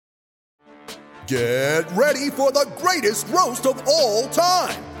Get ready for the greatest roast of all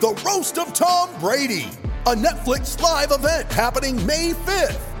time, the Roast of Tom Brady, a Netflix live event happening May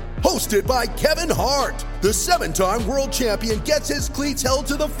 5th. Hosted by Kevin Hart, the 7-time world champion gets his cleats held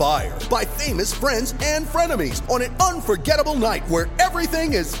to the fire by famous friends and frenemies on an unforgettable night where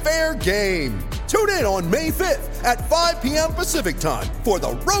everything is fair game. Tune in on May 5th at 5 p.m. Pacific time for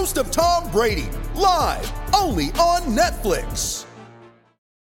the Roast of Tom Brady, live only on Netflix.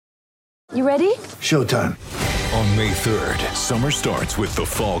 You ready? Showtime. On May 3rd, summer starts with The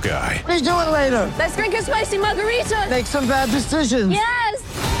Fall Guy. Let's do it later. Let's drink a spicy margarita. Make some bad decisions. Yes!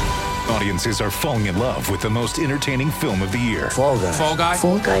 Audiences are falling in love with the most entertaining film of the year. Fall Guy. Fall Guy?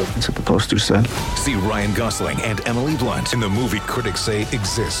 Fall guy. That's what the poster said. See Ryan Gosling and Emily Blunt in the movie critics say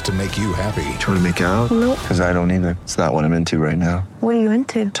exists to make you happy. Trying to make it out? Nope. Because I don't either. It's not what I'm into right now. What are you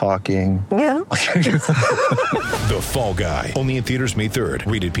into? Talking. Yeah. The Fall Guy. Only in theaters May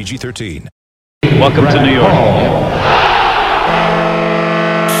 3rd. Rated PG-13. Welcome to New York.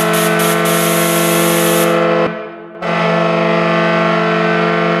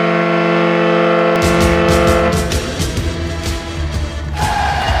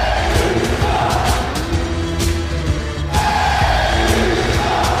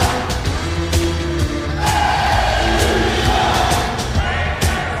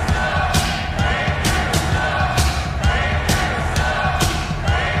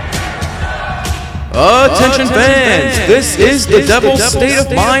 Attention fans, this is the Devil's State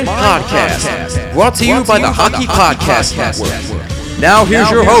of Mind podcast, brought to you by the Hockey Podcast Network. Now here's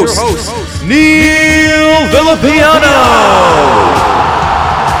your host, Neil Villapiano.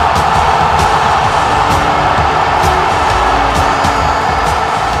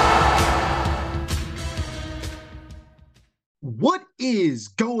 What is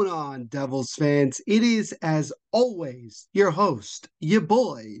going on, Devils fans? It is, as always, your host, your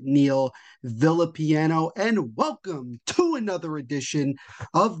boy, Neil Villapiano, and welcome to another edition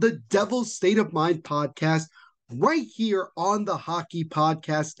of the Devil's State of Mind podcast, right here on the Hockey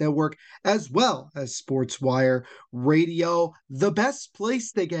Podcast Network, as well as SportsWire Radio, the best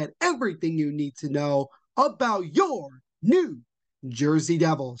place to get everything you need to know about your New Jersey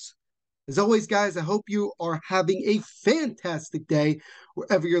Devils. As always, guys, I hope you are having a fantastic day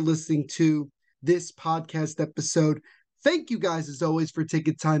wherever you're listening to this podcast episode. Thank you guys, as always, for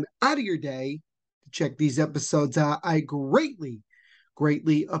taking time out of your day to check these episodes out. I greatly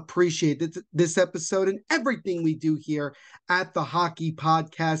appreciate this episode, and everything we do here at the Hockey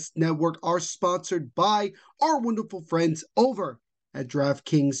Podcast Network are sponsored by our wonderful friends over at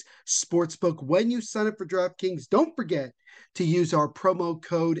DraftKings Sportsbook. When you sign up for DraftKings, don't forget to use our promo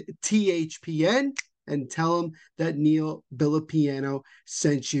code THPN and tell them that Neil Villapiano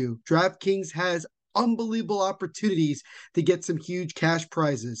sent you. DraftKings has unbelievable opportunities to get some huge cash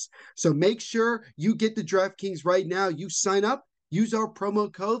prizes. So make sure you get the DraftKings right now. You sign up, use our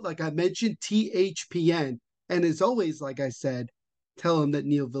promo code, like I mentioned, THPN. And as always, like I said, tell them that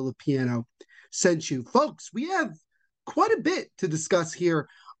Neil Villapiano sent you. Folks, we have quite a bit to discuss here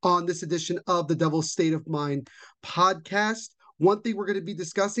on this edition of the Devil's State of Mind podcast. One thing we're going to be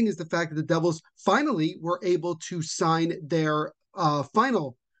discussing is the fact that the Devils finally were able to sign their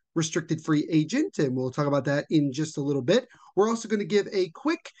final restricted free agent, and we'll talk about that in just a little bit. We're also going to give a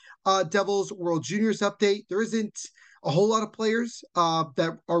quick Devils World Juniors update. There isn't a whole lot of players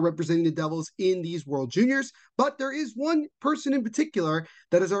that are representing the Devils in these World Juniors, but there is one person in particular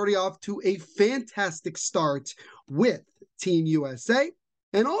that is already off to a fantastic start with Team USA.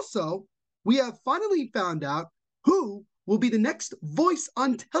 And also, we have finally found out who will be the next voice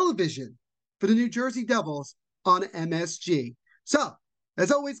on television for the New Jersey Devils on MSG. So,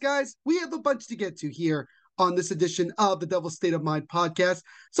 as always, guys, we have a bunch to get to here on this edition of the Devil's State of Mind podcast.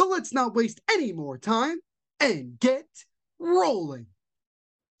 So let's not waste any more time and get rolling.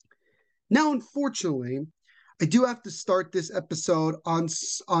 Now, unfortunately, I do have to start this episode on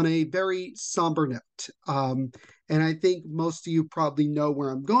a very somber note. And I think most of you probably know where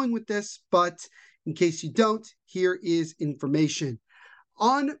I'm going with this, but in case you don't, here is information.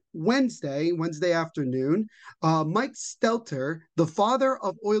 On Wednesday afternoon, Mike Stelter, the father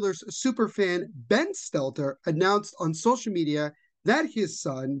of Oilers superfan Ben Stelter, announced on social media that his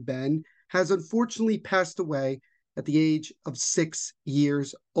son, Ben, has unfortunately passed away at the age of 6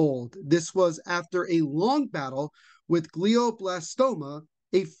 years old. This was after a long battle with glioblastoma,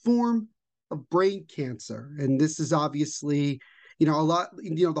 a form of brain cancer. And this is obviously,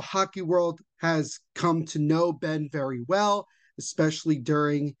 the hockey world has come to know Ben very well, especially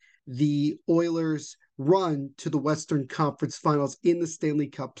during the Oilers' run to the Western Conference Finals in the Stanley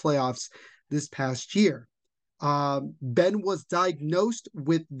Cup playoffs this past year. Ben was diagnosed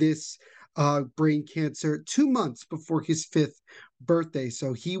with this brain cancer 2 months before his 5th birthday.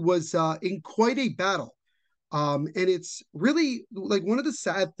 So he was in quite a battle. And it's really like one of the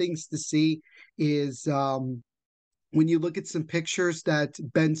sad things to see is when you look at some pictures that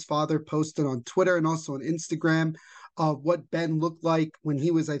Ben's father posted on Twitter and also on Instagram of what Ben looked like when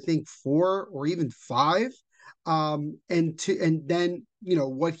he was, I think, 4 or even 5. And then,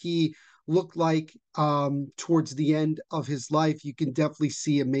 what he looked like towards the end of his life, you can definitely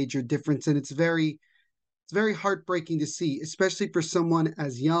see a major difference. And it's very heartbreaking to see, especially for someone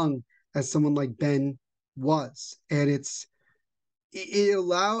as young as someone like Ben was. And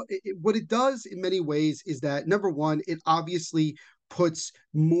what it does in many ways is that, number one, it obviously puts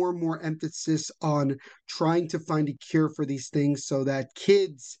more and more emphasis on trying to find a cure for these things so that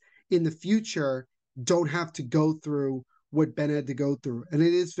kids in the future don't have to go through what Ben had to go through. And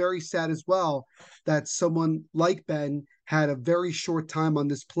it is very sad as well that someone like Ben had a very short time on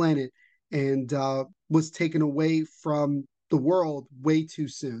this planet and was taken away from the world way too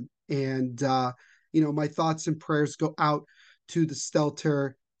soon. And, my thoughts and prayers go out to the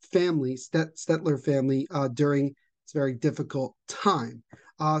Stetler family during this very difficult time.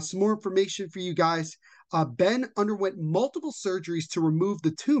 Some more information for you guys. Ben underwent multiple surgeries to remove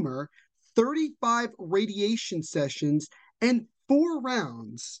the tumor, 35 radiation sessions, and 4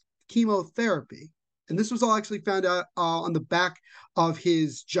 rounds chemotherapy. And this was all actually found out on the back of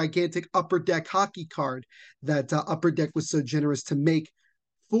his gigantic Upper Deck hockey card that Upper Deck was so generous to make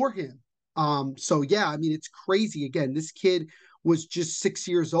for him. So yeah, I mean, it's crazy. Again, this kid was just 6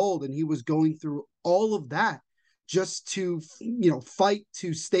 years old and he was going through all of that just to, fight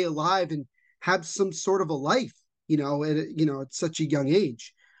to stay alive and have some sort of a life, at such a young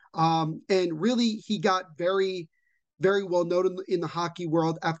age. And really, he got very, very well known in the hockey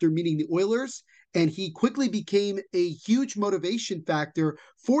world after meeting the Oilers. And he quickly became a huge motivation factor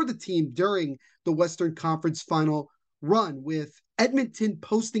for the team during the Western Conference final run, with Edmonton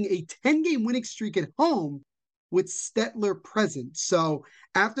posting a 10-game winning streak at home with Stetler present. So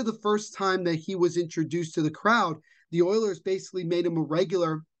after the first time that he was introduced to the crowd, the Oilers basically made him a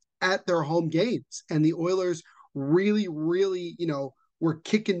regular at their home games. And the Oilers really, really, were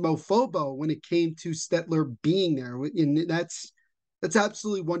kicking mofobo when it came to Stetler being there. And that's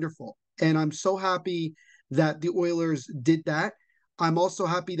absolutely wonderful. And I'm so happy that the Oilers did that. I'm also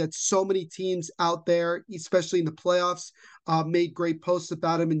happy that so many teams out there, especially in the playoffs, made great posts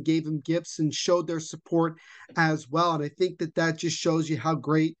about him and gave him gifts and showed their support as well. And I think that just shows you how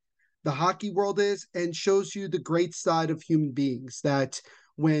great the hockey world is and shows you the great side of human beings, that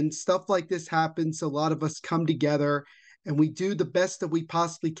when stuff like this happens, a lot of us come together and we do the best that we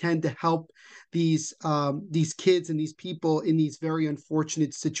possibly can to help these kids and these people in these very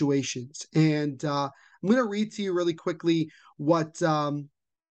unfortunate situations. And I'm going to read to you really quickly what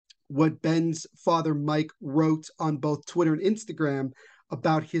Ben's father, Mike, wrote on both Twitter and Instagram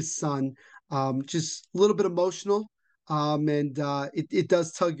about his son. Just a little bit emotional, and it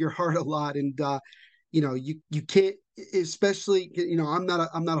does tug your heart a lot. And you can't, especially I'm not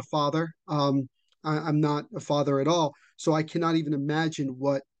a father. I'm not a father at all, so I cannot even imagine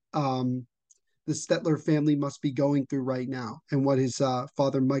what the Stetler family must be going through right now and what his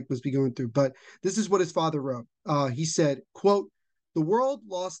father, Mike, must be going through. But this is what his father wrote. He said, quote, "The world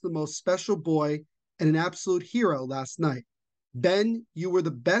lost the most special boy and an absolute hero last night. Ben, you were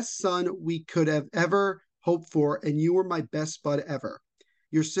the best son we could have ever hoped for, and you were my best bud ever.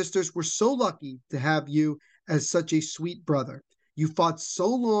 Your sisters were so lucky to have you as such a sweet brother. You fought so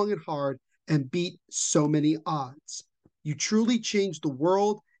long and hard and beat so many odds. You truly changed the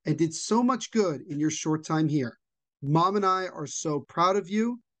world and did so much good in your short time here. Mom and I are so proud of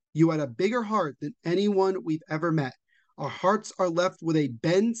you. You had a bigger heart than anyone we've ever met. Our hearts are left with a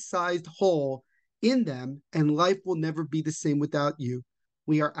Ben-sized hole in them, and life will never be the same without you.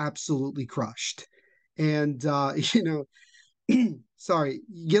 We are absolutely crushed." And, sorry,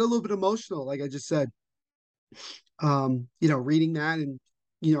 you get a little bit emotional, like I just said, reading that and,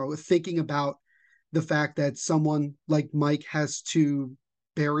 thinking about the fact that someone like Mike has to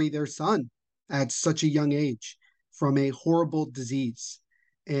bury their son at such a young age from a horrible disease.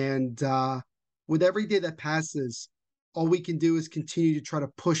 And with every day that passes, all we can do is continue to try to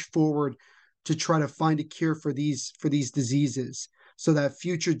push forward to try to find a cure for these diseases so that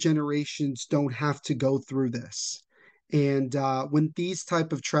future generations don't have to go through this. And when these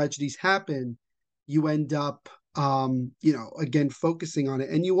type of tragedies happen, you end up, again, focusing on it.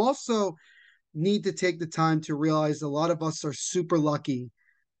 And you also need to take the time to realize a lot of us are super lucky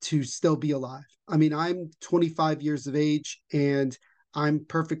to still be alive. I mean, I'm 25 years of age and I'm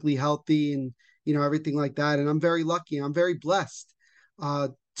perfectly healthy and, everything like that. And I'm very lucky. I'm very blessed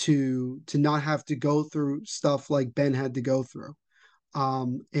to not have to go through stuff like Ben had to go through.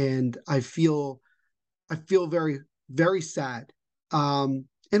 And I feel very, very sad. And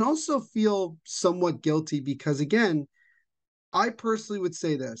also feel somewhat guilty because, again, I personally would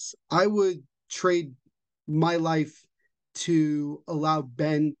say this. I would trade my life to allow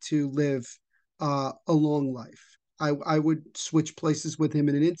Ben to live a long life. I would switch places with him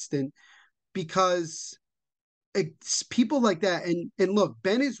in an instant because it's people like that. And look,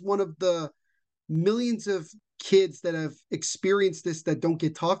 Ben is one of the millions of kids that have experienced this that don't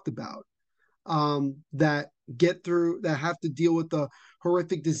get talked about, that have to deal with the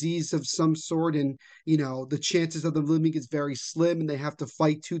horrific disease of some sort, and the chances of them living is very slim, and they have to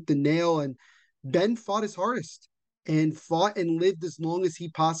fight tooth and nail. And Ben fought his hardest and fought and lived as long as he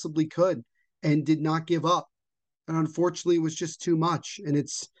possibly could and did not give up. And unfortunately, it was just too much. And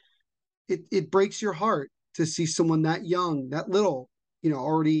it breaks your heart to see someone that young, that little,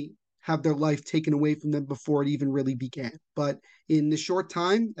 already have their life taken away from them before it even really began. But in the short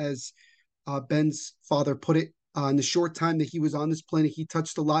time, as Ben's father put it, in the short time that he was on this planet, he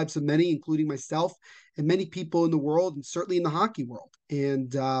touched the lives of many, including myself and many people in the world, and certainly in the hockey world.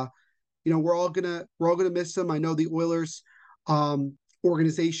 And we're all gonna miss him. I know the Oilers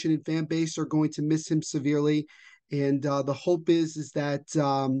organization and fan base are going to miss him severely. And the hope is that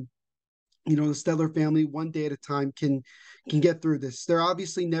the Stettler family, one day at a time, can get through this. They're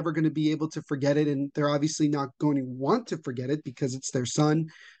obviously never going to be able to forget it, and they're obviously not going to want to forget it because it's their son.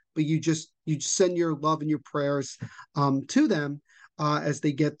 But you send your love and your prayers to them as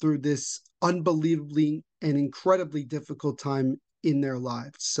they get through this unbelievably and incredibly difficult time in their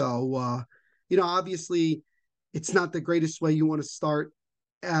lives. So, obviously, it's not the greatest way you want to start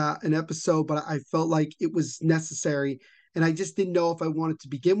an episode, but I felt like it was necessary. And I just didn't know if I wanted to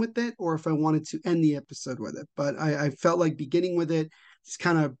begin with it or if I wanted to end the episode with it. But I felt like beginning with it just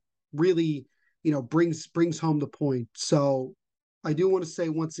kind of really, brings home the point. So I do want to say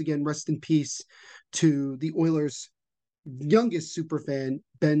once again, rest in peace to the Oilers' youngest superfan,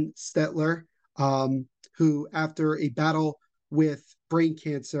 Ben Stettler, who, after a battle with brain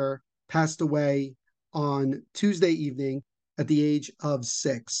cancer, passed away on Tuesday evening at the age of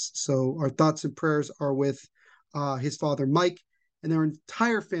 6. So our thoughts and prayers are with his father, Mike, and their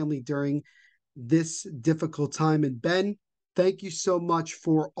entire family during this difficult time. And Ben, thank you so much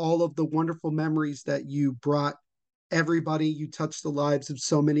for all of the wonderful memories that you brought everybody. You touched the lives of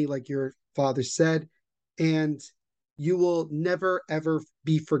so many, like your father said, and you will never, ever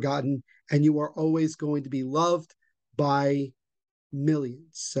be forgotten. And you are always going to be loved by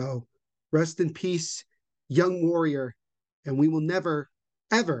millions. So rest in peace, young warrior, and we will never,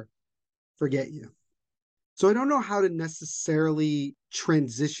 ever forget you. So I don't know how to necessarily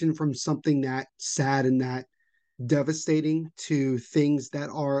transition from something that sad and that devastating to things that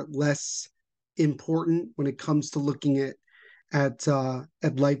are less important when it comes to looking at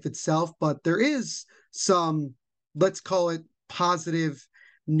life itself. But there is some, let's call it, positive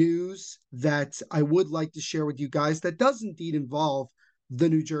news that I would like to share with you guys that does indeed involve the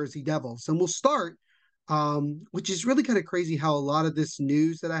New Jersey Devils. And we'll start, which is really kind of crazy how a lot of this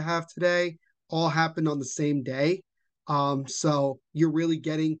news that I have today all happened on the same day. So you're really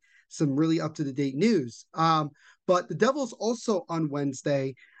getting some really up-to-the-date news. But the Devils also on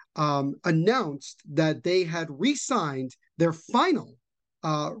Wednesday announced that they had re-signed their final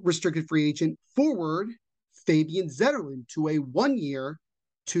restricted free agent forward, Fabian Zetterlund, to a 1-year,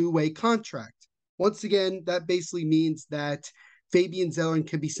 2-way contract. Once again, that basically means that Fabian Zetterlund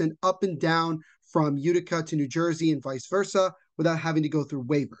can be sent up and down from Utica to New Jersey and vice versa without having to go through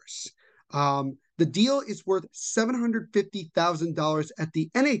waivers. The deal is worth $750,000 at the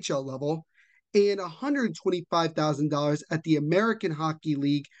NHL level and $125,000 at the American Hockey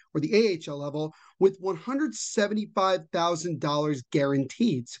League or the AHL level, with $175,000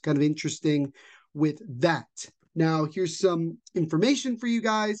 guaranteed. It's kind of interesting with that. Now, here's some information for you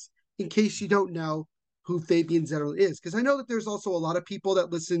guys in case you don't know who Fabian Zetterlund is, because I know that there's also a lot of people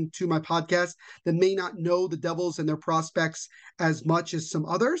that listen to my podcast that may not know the Devils and their prospects as much as some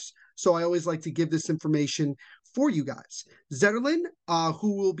others. So I always like to give this information for you guys. Zetterlund,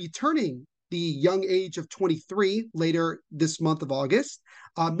 who will be turning the young age of 23 later this month of August,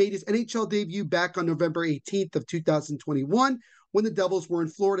 made his NHL debut back on November 18th of 2021 when the Devils were in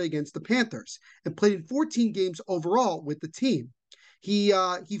Florida against the Panthers and played in 14 games overall with the team. He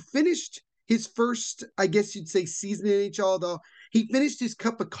finished his first, I guess you'd say, season in the NHL, though. He finished his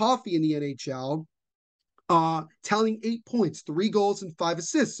cup of coffee in the NHL, tallying 8 points, 3 goals, and 5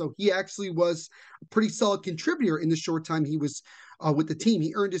 assists. So he actually was a pretty solid contributor in the short time he was with the team.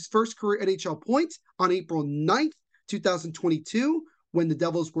 He earned his first career NHL point on April 9th, 2022, when the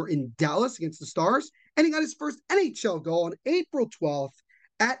Devils were in Dallas against the Stars, and he got his first NHL goal on April 12th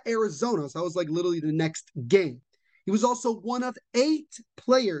at Arizona. So that was like literally the next game. He was also one of 8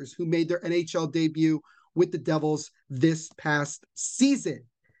 players who made their NHL debut with the Devils this past season.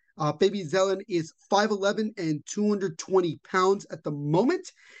 Fabian Zelin is 5'11 and 220 pounds at the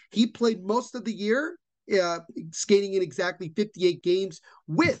moment. He played most of the year, skating in exactly 58 games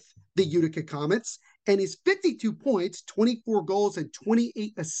with the Utica Comets, and his 52 points, 24 goals, and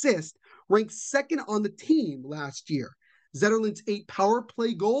 28 assists ranked second on the team last year. Zetterlund's 8 power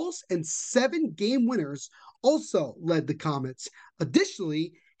play goals and 7 game winners also led the Comets.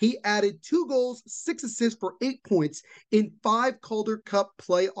 Additionally, he added 2 goals, 6 assists for 8 points in 5 Calder Cup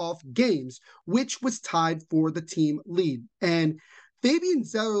playoff games, which was tied for the team lead. And Fabian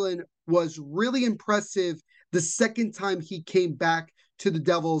Zetterlund was really impressive the second time he came back to the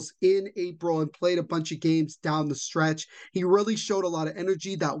Devils in April and played a bunch of games down the stretch. He really showed a lot of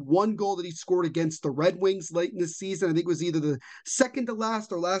energy. That one goal that he scored against the Red Wings late in the season, I think it was either the second to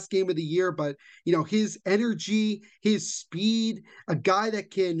last or last game of the year, but his energy, his speed, a guy that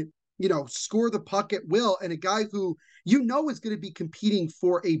can score the puck at will, and a guy who is going to be competing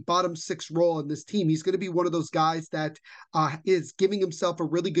for a bottom 6 role in this team. He's going to be one of those guys that is giving himself a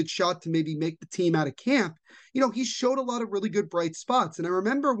really good shot to maybe make the team out of camp. He showed a lot of really good bright spots. And I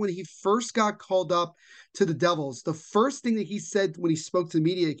remember when he first got called up to the Devils, the first thing that he said when he spoke to the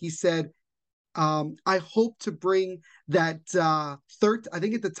media, he said, I hope to bring that third. I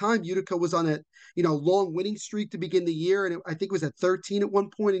think at the time Utica was on a long winning streak to begin the year, and I think it was at 13 at one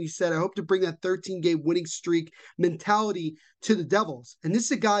point. And he said, I hope to bring that 13-game winning streak mentality to the Devils. And this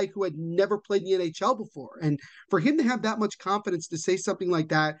is a guy who had never played in the NHL before, and for him to have that much confidence to say something like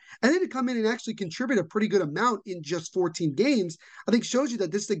that, and then to come in and actually contribute a pretty good amount in just 14 games, I think shows you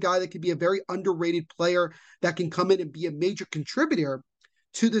that this is a guy that could be a very underrated player that can come in and be a major contributor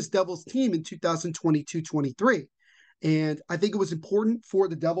to this Devils team in 2022-23. And I think it was important for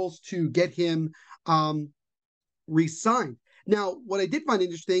the Devils to get him re-signed. Now, what I did find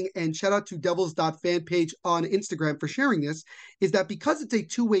interesting, and shout out to Devils.fan page on Instagram for sharing this, is that because it's a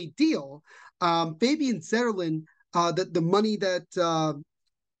 2-way deal, Fabian Zetterlund, the money that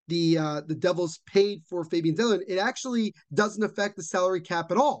the Devils paid for Fabian Zetterlund, it actually doesn't affect the salary cap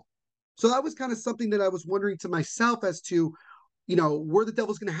at all. So that was kind of something that I was wondering to myself as to, were the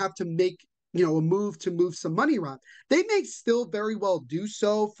Devils going to have to make, a move to move some money around? They may still very well do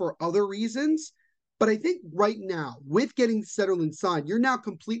so for other reasons, but I think right now, with getting Zetterlund signed, you're now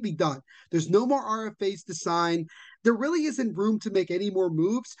completely done. There's no more RFAs to sign. There really isn't room to make any more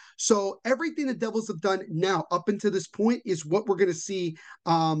moves. So everything the Devils have done now up until this point is what we're going to see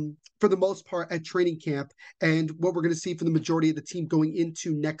for the most part at training camp, and what we're going to see for the majority of the team going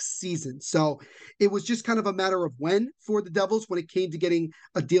into next season. So it was just kind of a matter of when for the Devils when it came to getting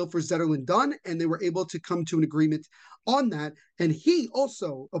a deal for Zetterlund done, and they were able to come to an agreement on that. And he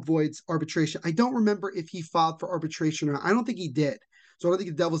also avoids arbitration. I don't remember if he filed for arbitration or not. I don't think he did. So I don't think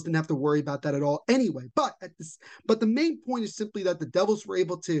the Devils didn't have to worry about that at all anyway. But the main point is simply that the Devils were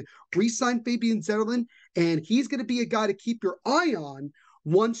able to re-sign Fabian Zetterlund, and he's going to be a guy to keep your eye on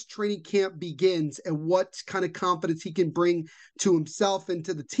once training camp begins, and what kind of confidence he can bring to himself and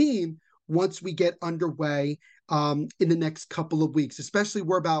to the team once we get underway in the next couple of weeks. Especially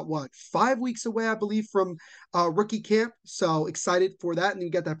we're about, 5 weeks away, I believe, from rookie camp. So excited for that. And then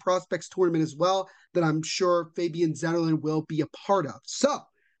you got that prospects tournament as well that I'm sure Fabian Zetterlund will be a part of. So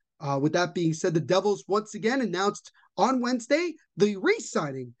with that being said, the Devils once again announced on Wednesday the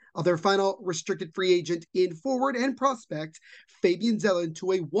re-signing of their final restricted free agent in forward and prospect, Fabian Zetterlund,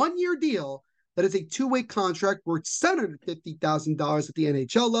 to a 1-year deal that is a 2-way contract worth $750,000 at the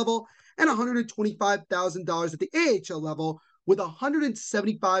NHL level and $125,000 at the AHL level, with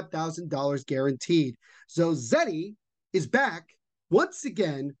 $175,000 guaranteed. So Zeddy is back once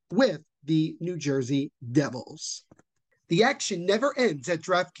again with the New Jersey Devils. The action never ends at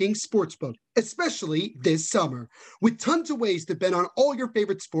DraftKings Sportsbook, especially this summer. With tons of ways to bet on all your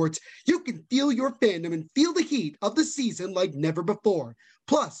favorite sports, you can feel your fandom and feel the heat of the season like never before.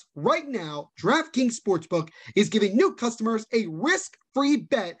 Plus, right now, DraftKings Sportsbook is giving new customers a risk-free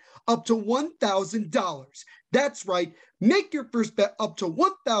bet up to $1,000. That's right, make your first bet up to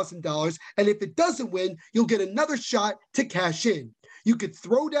 $1,000, and if it doesn't win, you'll get another shot to cash in. You could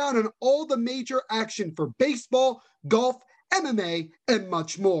throw down on all the major action for baseball, golf, MMA, and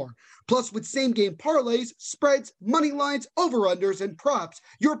much more. Plus, with same-game parlays, spreads, money lines, over-unders, and props,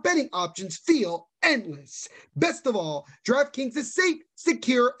 your betting options feel endless. Best of all, DraftKings is safe,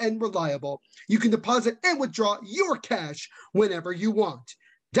 secure, and reliable. You can deposit and withdraw your cash whenever you want.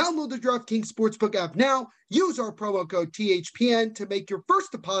 Download the DraftKings Sportsbook app now. Use our promo code THPN to make your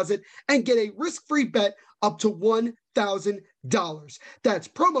first deposit and get a risk-free bet up to $1,000. That's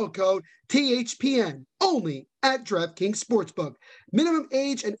promo code THPN only at DraftKings Sportsbook. Minimum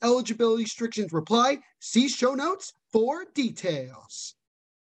age and eligibility restrictions apply. See show notes for details.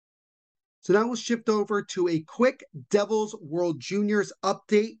 So now we'll shift over to a quick Devils World Juniors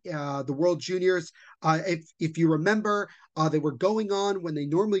update. The World Juniors, if you remember, they were going on when they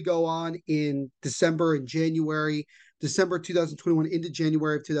normally go on in December and January, December 2021 into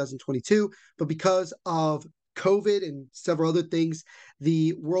January of 2022. But because of COVID and several other things,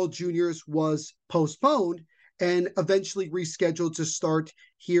 the World Juniors was postponed and eventually rescheduled to start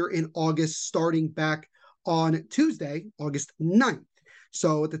here in August, starting back on Tuesday, August 9th.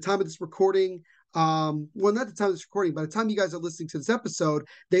 So at the time of this recording, well, not the time of this recording, by the time you guys are listening to this episode,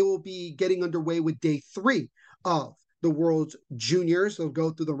 they will be getting underway with day 3 of the World Juniors. They'll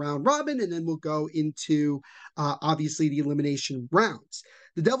go through the round robin, and then we'll go into, obviously, the elimination rounds.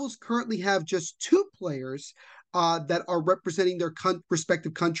 The Devils currently have just 2 players that are representing their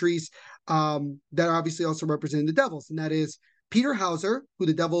respective countries that are obviously also representing the Devils, and that is Peter Hauser, who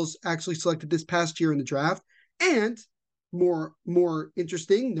the Devils actually selected this past year in the draft, and more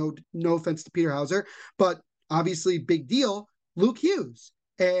interesting, no offense to Peter Hauser, but obviously big deal, Luke Hughes.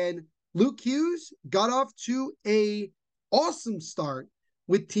 And Luke Hughes got off to a awesome start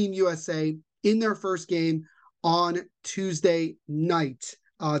with Team USA in their first game on Tuesday night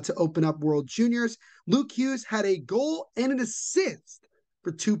to open up World Juniors. Luke Hughes had a goal and an assist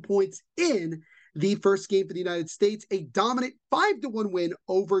for 2 points in the first game for the United States, a dominant 5-1 win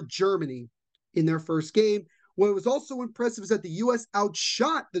over Germany in their first game. What was also impressive is that the U.S.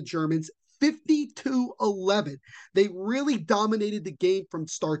 outshot the Germans 50-11. They really dominated the game from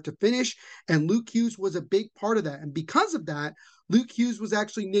start to finish, and Luke Hughes was a big part of that. And because of that, Luke Hughes was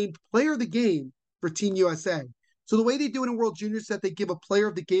actually named Player of the Game for Team USA. So the way they do it in World Juniors is that they give a Player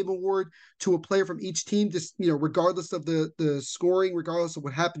of the Game award to a player from each team, just regardless of the scoring, regardless of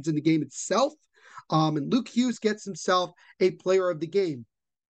what happens in the game itself. And Luke Hughes gets himself a Player of the Game.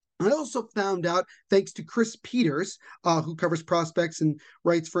 I also found out, thanks to Chris Peters, who covers prospects and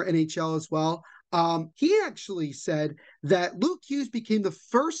writes for NHL as well, he actually said that Luke Hughes became the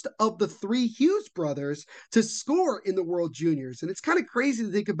first of the 3 Hughes brothers to score in the World Juniors. And it's kind of crazy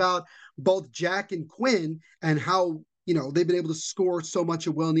to think about both Jack and Quinn and how, they've been able to score so much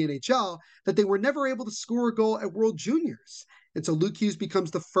and well in the NHL that they were never able to score a goal at World Juniors. And so Luke Hughes becomes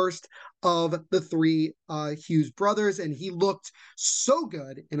the first of the 3 Hughes brothers, and he looked so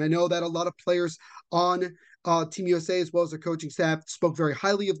good. And I know that a lot of players on Team USA, as well as their coaching staff, spoke very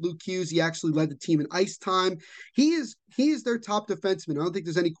highly of Luke Hughes. He actually led the team in ice time. He is their top defenseman. I don't think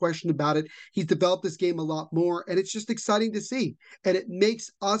there's any question about it. He's developed this game a lot more, and it's just exciting to see. And it makes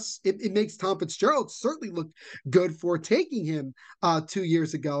it makes Tom Fitzgerald certainly look good for taking him 2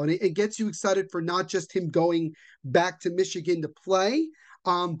 years ago. And it gets you excited for not just him going back to Michigan to play,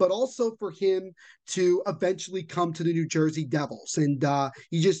 but also for him to eventually come to the New Jersey Devils. And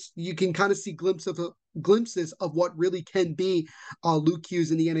you can kind of see glimpses of what really can be Luke Hughes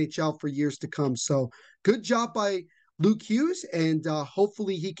in the NHL for years to come. So good job by Luke Hughes, and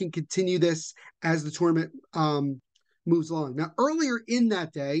hopefully he can continue this as the tournament moves along. Now, earlier in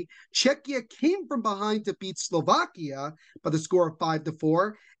that day, Czechia came from behind to beat Slovakia by the score of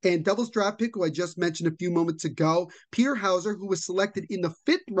 5-4. And Devils draft pick, who I just mentioned a few moments ago, Peter Hauser, who was selected in the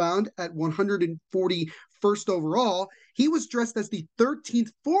 5th round at 141st overall, he was dressed as the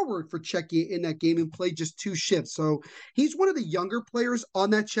 13th forward for Czechia in that game and played just 2 shifts. So he's one of the younger players on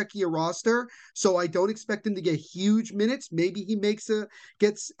that Czechia roster. So I don't expect him to get huge minutes. Maybe he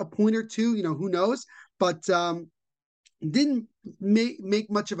gets a point or two, who knows? But didn't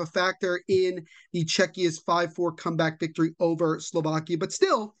make much of a factor in the Czechia's 5-4 comeback victory over Slovakia, but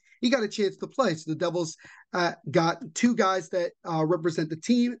still, he got a chance to play. So the Devils got 2 guys that represent the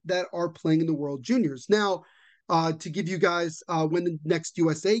team that are playing in the World Juniors. Now, to give you guys when the next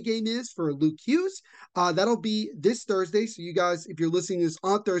USA game is for Luke Hughes, that'll be this Thursday. So you guys, if you're listening to this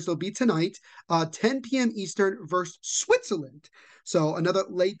on Thursday, it'll be tonight, 10 p.m. Eastern versus Switzerland. So another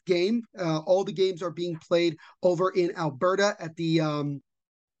late game. All the games are being played over in Alberta at the,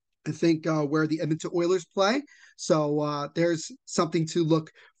 where the Edmonton Oilers play. So there's something to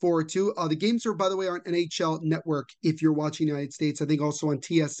look forward to. The games are, by the way, on NHL Network if you're watching the United States. I think also on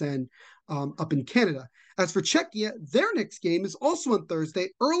TSN up in Canada. As for Czechia, their next game is also on Thursday,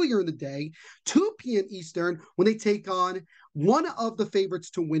 earlier in the day, 2 p.m. Eastern, when they take on one of the favorites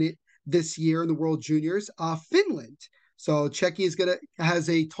to win it this year in the World Juniors, Finland. So Czechia has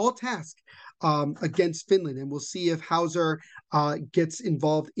a tall task against Finland, and we'll see if Hauser gets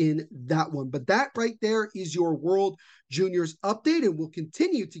involved in that one. But that right there is your World Juniors update, and we'll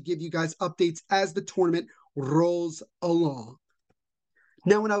continue to give you guys updates as the tournament rolls along.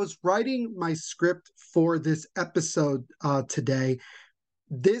 Now, when I was writing my script for this episode today,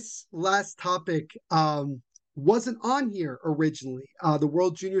 this last topic wasn't on here originally. The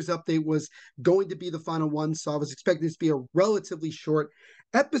World Juniors update was going to be the final one, so I was expecting this to be a relatively short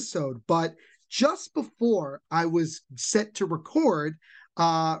episode. But just before I was set to record,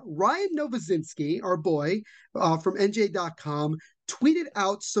 Ryan Novozinsky, our boy from NJ.com, tweeted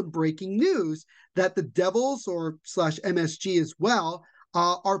out some breaking news that the Devils, or /MSG as well,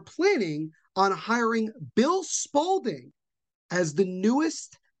 are planning on hiring Bill Spalding as the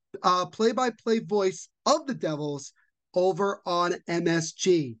newest play-by-play voice of the Devils over on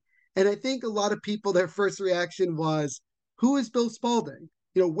MSG. And I think a lot of people, their first reaction was, who is Bill Spalding?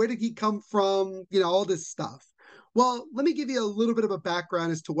 Where did he come from? All this stuff. Well, let me give you a little bit of a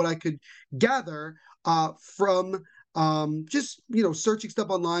background as to what I could gather from just, searching stuff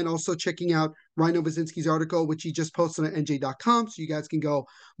online, also checking out Ryan Novozinsky's article, which he just posted on NJ.com. So you guys can go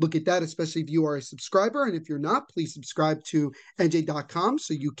look at that, especially if you are a subscriber. And if you're not, please subscribe to NJ.com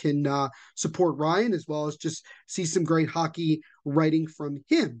so you can support Ryan, as well as just see some great hockey writing from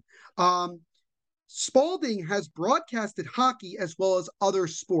him. Spalding has broadcasted hockey as well as other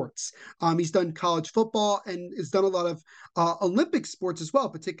sports. He's done college football and has done a lot of Olympic sports as well,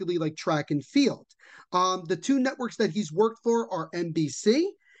 particularly like track and field. The two networks that he's worked for are NBC.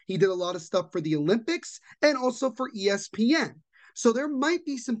 He did a lot of stuff for the Olympics and also for ESPN. So there might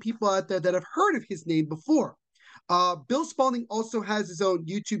be some people out there that have heard of his name before. Bill Spalding also has his own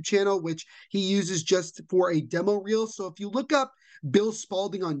YouTube channel, which he uses just for a demo reel. So if you look up Bill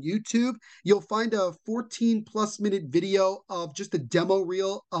Spalding on YouTube, you'll find a 14+ minute video of just a demo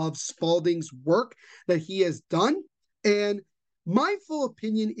reel of Spalding's work that he has done. And my full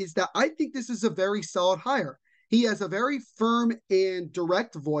opinion is that I think this is a very solid hire. He has a very firm and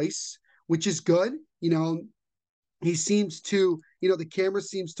direct voice, which is good. He seems to, the camera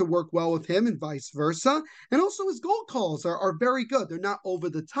seems to work well with him and vice versa. And also his goal calls are very good. They're not over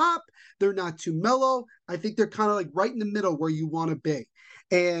the top. They're not too mellow. I think they're kind of like right in the middle where you want to be.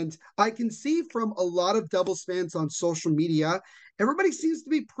 And I can see from a lot of Devils fans on social media, everybody seems to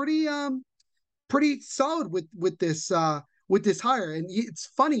be pretty solid with this hire. And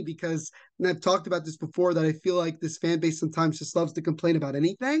it's funny because, and I've talked about this before, that I feel like this fan base sometimes just loves to complain about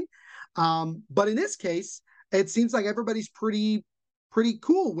anything. But in this case, it seems like everybody's pretty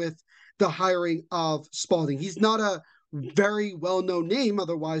cool with the hiring of Spalding. He's not a very well-known name,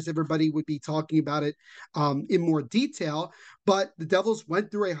 otherwise everybody would be talking about it in more detail. But the Devils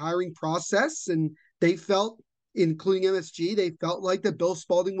went through a hiring process, and they felt, including MSG, they felt like that Bill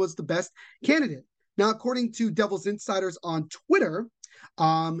Spalding was the best candidate. Now, according to Devils insiders on Twitter,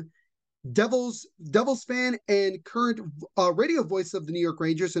 Devils fan and current radio voice of the New York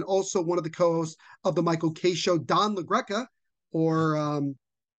Rangers, and also one of the co-hosts of the Michael Kay Show, Don LaGreca, or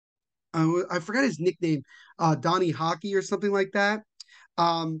I forgot his nickname, Donnie Hockey or something like that.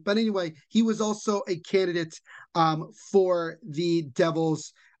 But anyway, he was also a candidate for the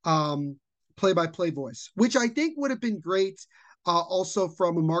Devils play-by-play voice, which I think would have been great. Also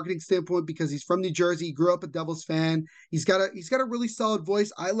from a marketing standpoint, because he's from New Jersey, he grew up a Devils fan. He's got a really solid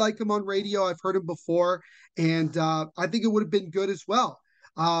voice. I like him on radio. I've heard him before, and I think it would have been good as well.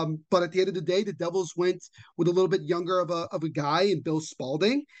 But at the end of the day, the Devils went with a little bit younger of a guy in Bill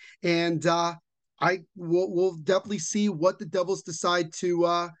Spalding, and we'll definitely see what the Devils decide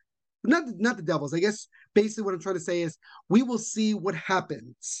to. Not the Devils. I guess basically what I'm trying to say is we will see what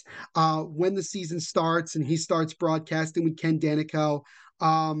happens when the season starts and he starts broadcasting with Ken Danico.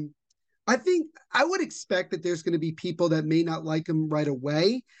 I think I would expect that there's going to be people that may not like him right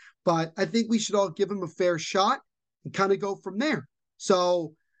away, but I think we should all give him a fair shot and kind of go from there.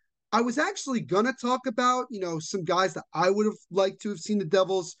 So I was actually going to talk about, some guys that I would have liked to have seen the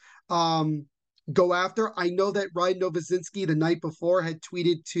Devils go after. I know that Ryan Novozinsky the night before had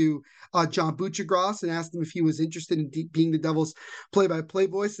tweeted to John Buccigross and asked him if he was interested in being the Devils play-by-play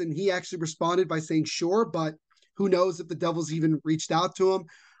voice, and he actually responded by saying sure, but who knows if the Devils even reached out to him.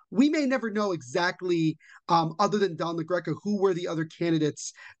 We may never know exactly, other than Don LaGreca, who were the other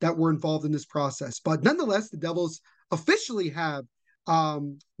candidates that were involved in this process. But nonetheless, the Devils officially have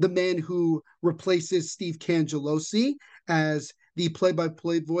the man who replaces Steve Cangelosi as the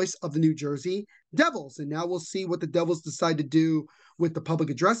play-by-play voice of the New Jersey Devils. And now we'll see what the Devils decide to do with the public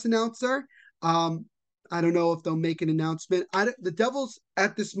address announcer. I don't know if they'll make an announcement. The Devils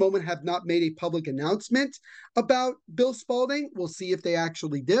at this moment have not made a public announcement about Bill Spalding. We'll see if they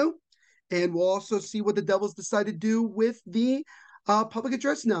actually do. And we'll also see what the Devils decide to do with the public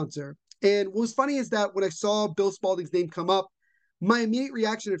address announcer. And what was funny is that when I saw Bill Spalding's name come up, my immediate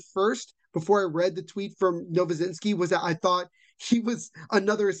reaction at first, before I read the tweet from Novozinski, was that I thought he was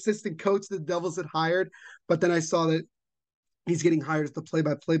another assistant coach the Devils had hired. But then I saw that he's getting hired as the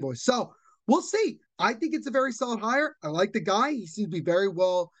play-by-play boy. So we'll see. I think it's a very solid hire. I like the guy. He seems to be very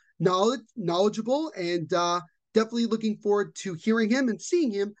well knowledgeable, and definitely looking forward to hearing him and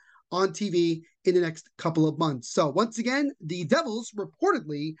seeing him on TV in the next couple of months. So once again, the Devils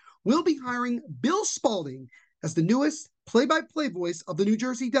reportedly will be hiring Bill Spalding as the newest play-by-play voice of the New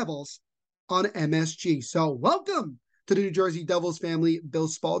Jersey Devils on MSG. So welcome to the New Jersey Devils family, Bill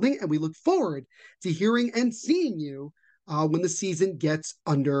Spalding, and we look forward to hearing and seeing you when the season gets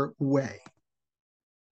underway.